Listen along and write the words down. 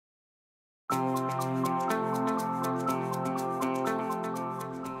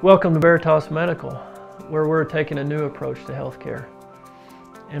Welcome to Veritas Medical, where we're taking a new approach to healthcare.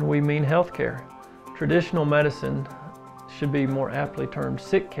 And we mean healthcare. Traditional medicine should be more aptly termed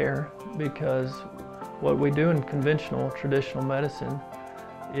sick care, because what we do in conventional traditional medicine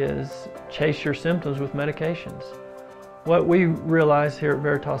is chase your symptoms with medications. What we realize here at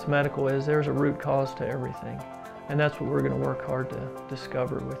Veritas Medical is there's a root cause to everything, and that's what we're going to work hard to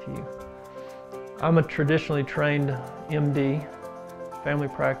discover with you. I'm a traditionally trained MD, family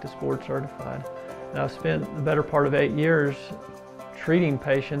practice board certified, and I've spent the better part of 8 years treating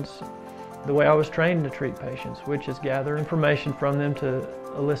patients the way I was trained to treat patients, which is gather information from them to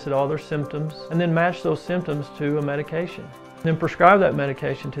elicit all their symptoms and then match those symptoms to a medication. Then prescribe that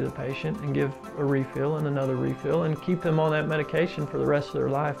medication to the patient and give a refill and another refill and keep them on that medication for the rest of their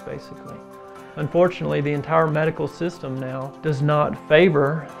life, basically. Unfortunately, the entire medical system now does not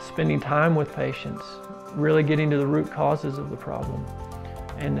favor spending time with patients, really getting to the root causes of the problem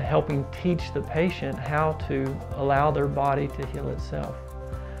and helping teach the patient how to allow their body to heal itself.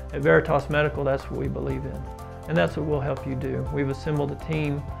 At Veritas Medical, that's what we believe in, and that's what we'll help you do. We've assembled a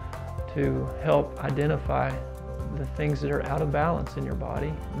team to help identify the things that are out of balance in your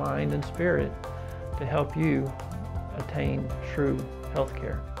body, mind, and spirit to help you attain true health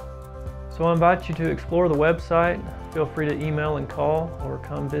care. So I invite you to explore the website. Feel free to email and call or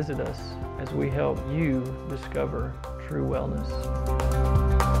come visit us as we help you discover true wellness.